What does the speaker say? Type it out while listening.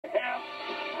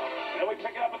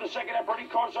the second half. Bernie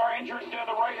Kosar injured to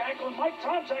the right ankle, and Mike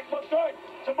Tomczak looked good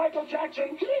to Michael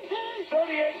Jackson.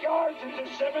 38 yards into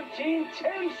 17-10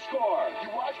 score. You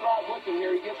watch Rod Woodson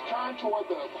here. He gets turned toward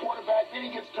the quarterback, then he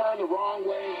gets turned the wrong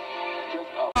way. Just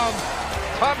up.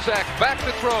 Tomczak back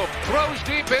to throw. Throws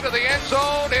deep into the end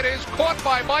zone. It is caught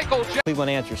by Michael Jackson. Cleveland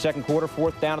answer. Second quarter,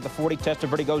 fourth down at the 40.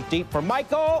 Testaverde goes deep for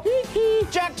Michael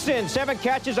Jackson. 7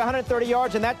 catches, 130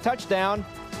 yards, and that touchdown.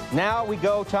 Now we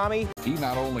go, Tommy. He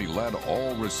not only led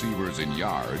all receivers in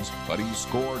yards, but he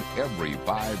scored every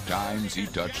 5 times he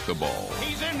touched the ball.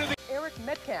 He's into the Eric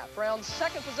Metcalf, Brown's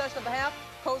second possession of the half.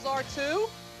 Kosar 2.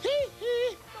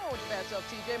 Don't pass up,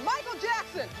 TJ. Michael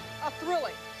Jackson, a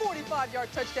thrilling 45-yard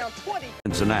touchdown, 20.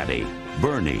 Cincinnati,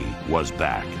 Bernie was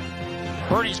back.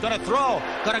 Bernie's going to throw,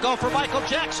 going to go for Michael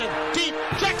Jackson. Deep,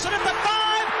 Jackson at the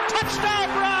 5, touchdown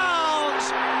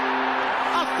Browns!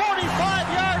 A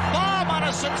 45-yard bomb on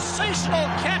a sensational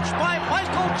catch by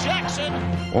Michael Jackson.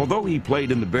 Although he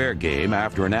played in the Bear game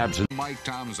after an absence, Mike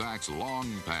Tomczak's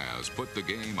long pass put the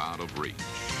game out of reach.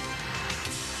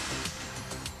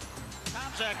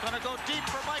 Tomczak going to go deep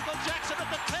for Michael Jackson at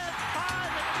the 10,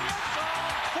 5 in the end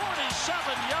zone,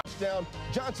 47 yards. Down.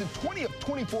 Johnson 20 of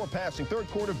 24 passing. Third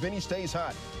quarter, Vinny stays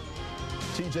hot.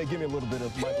 TJ, give me a little bit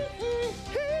of Michael.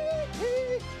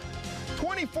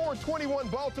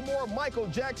 24-21 Baltimore, Michael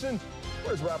Jackson.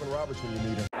 Where's Robin Roberts when you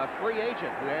need him? A free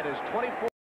agent who had his 24th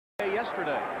day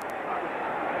yesterday.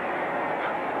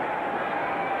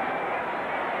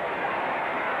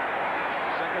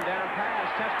 Second down pass,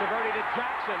 Testaverde to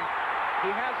Jackson. He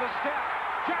has a step.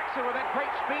 Jackson with that great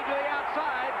speed to the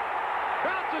outside.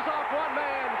 Bounces off one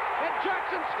man, and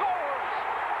Jackson scores!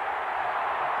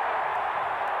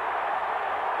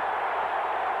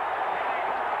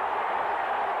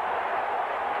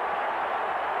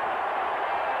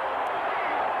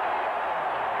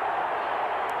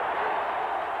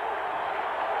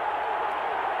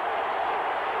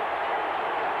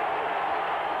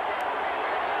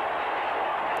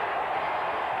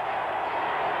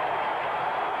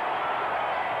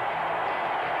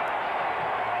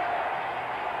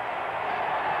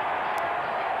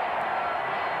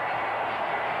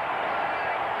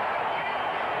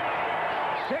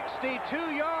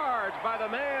 Yards by the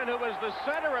man who was the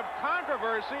center of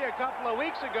controversy a couple of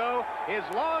weeks ago, his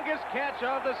longest catch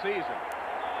of the season.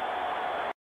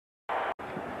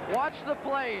 Watch the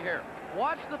play here.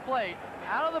 Watch the play.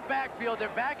 Out of the backfield,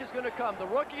 their back is going to come. The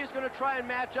rookie is going to try and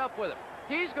match up with him.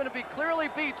 He's going to be clearly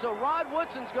beat, so Rod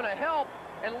Woodson's going to help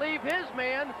and leave his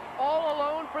man all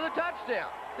alone for the touchdown.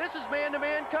 This is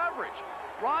man-to-man coverage.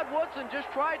 Rod Woodson just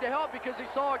tried to help because he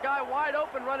saw a guy wide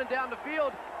open running down the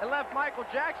field and left Michael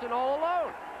Jackson all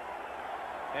alone.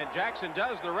 And Jackson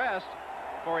does the rest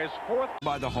for his 4th.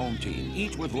 By the home team,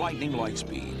 each with lightning-like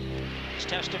speed. It's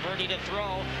Testaverde to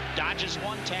throw, dodges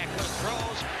one tackler,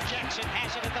 throws. Jackson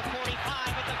has it at the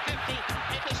 45, at the 50,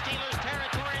 into Steelers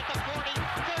territory at the 40,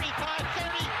 35,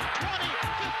 30, 20,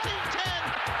 15, 10.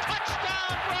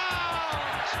 Touchdown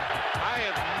Browns! I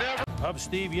have never... Of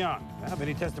Steve Young.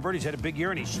 Vinny Testaverde's had a big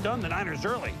year, and he stunned the Niners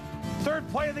early. Third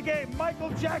play of the game, Michael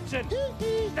Jackson.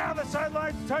 Down the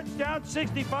sideline, touchdown,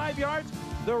 65 yards.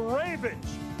 The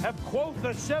Ravens have, quote,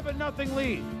 the 7-0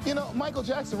 lead. You know, Michael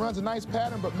Jackson runs a nice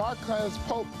pattern, but Marquez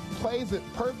Pope plays it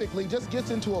perfectly, just gets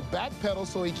into a back pedal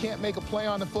so he can't make a play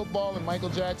on the football, and Michael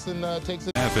Jackson takes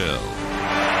it. NFL.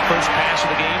 First pass of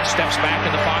the game, steps back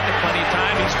in the pocket, plenty of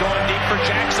time. He's going deep for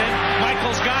Jackson.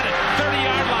 Michael's got it,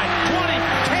 30-yard line, 20,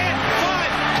 10, 5,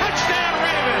 touchdown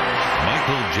Ravens.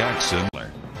 Michael Jackson.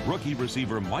 Rookie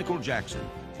receiver Michael Jackson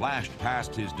flashed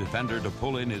past his defender to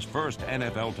pull in his first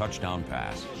NFL touchdown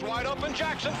pass. Wide open,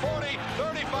 Jackson, 40,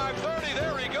 35, 30,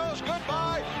 there he goes,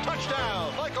 goodbye,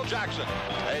 touchdown, Michael Jackson.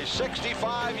 A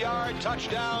 65-yard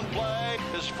touchdown play,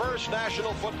 his first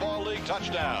National Football League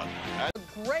touchdown.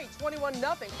 Great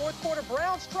 21-0. Fourth quarter,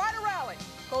 Browns try to rally.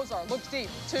 Kosar looks deep,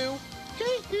 2.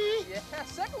 Yeah,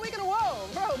 second week in a row.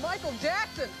 Bro, Michael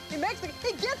Jackson, he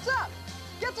gets up.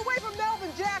 Gets away from Melvin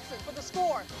Jackson for the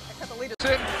score. The lead.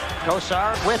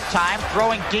 Kosar with time,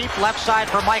 throwing deep, left side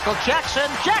for Michael Jackson.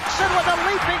 Jackson with a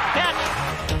leaping catch.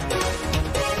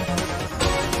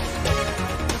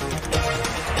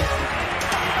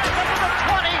 The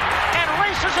 20 and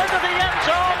races into the end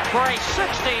zone for a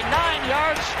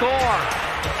 69-yard score.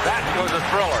 That was a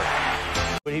thriller.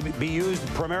 Would he be used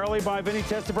primarily by Vinny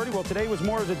Testaverde? Well, today was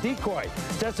more as a decoy.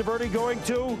 Testaverde going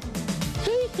to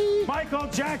Michael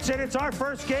Jackson. It's our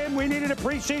first game. We needed a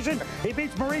preseason. He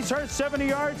beats Maurice Hurst 70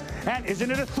 yards. And isn't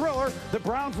it a thriller? The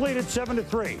Browns lead at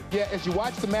 7-3. Yeah, as you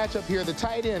watch the matchup here, the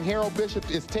tight end, Harold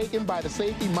Bishop, is taken by the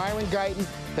safety, Myron Guyton.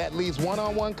 That leaves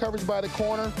one-on-one coverage by the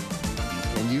corner.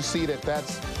 And you see that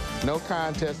that's No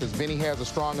contest, as Vinny has a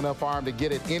strong enough arm to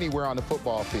get it anywhere on the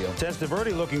football field.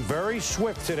 Testaverde looking very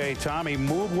swift today, Tom. He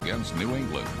moved against New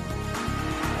England.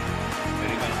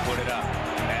 Vinny going to put it up.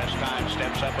 Pass time,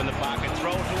 steps up in the pocket,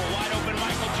 throw to a wide open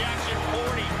Michael Jackson,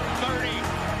 40, 30,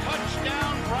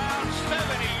 touchdown, Browns,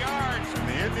 70 yards. And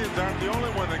the Indians aren't the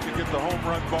only one that can get the home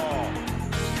run ball.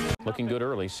 Looking good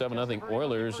early, 7-0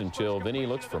 Oilers until Vinny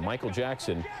looks for Michael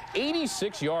Jackson.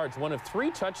 86 yards, one of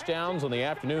 3 touchdowns on the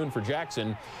afternoon for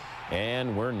Jackson.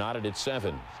 And we're knotted at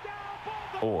 7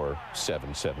 or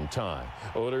 7-7 tie.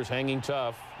 Oilers hanging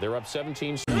tough. They're up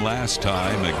 17. Last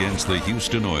time against the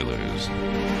Houston Oilers.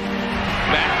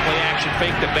 Back play action,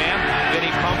 fake to Bam.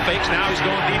 Vinny pump fakes. Now he's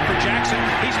going deep for Jackson.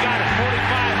 He's got it,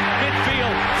 45, midfield.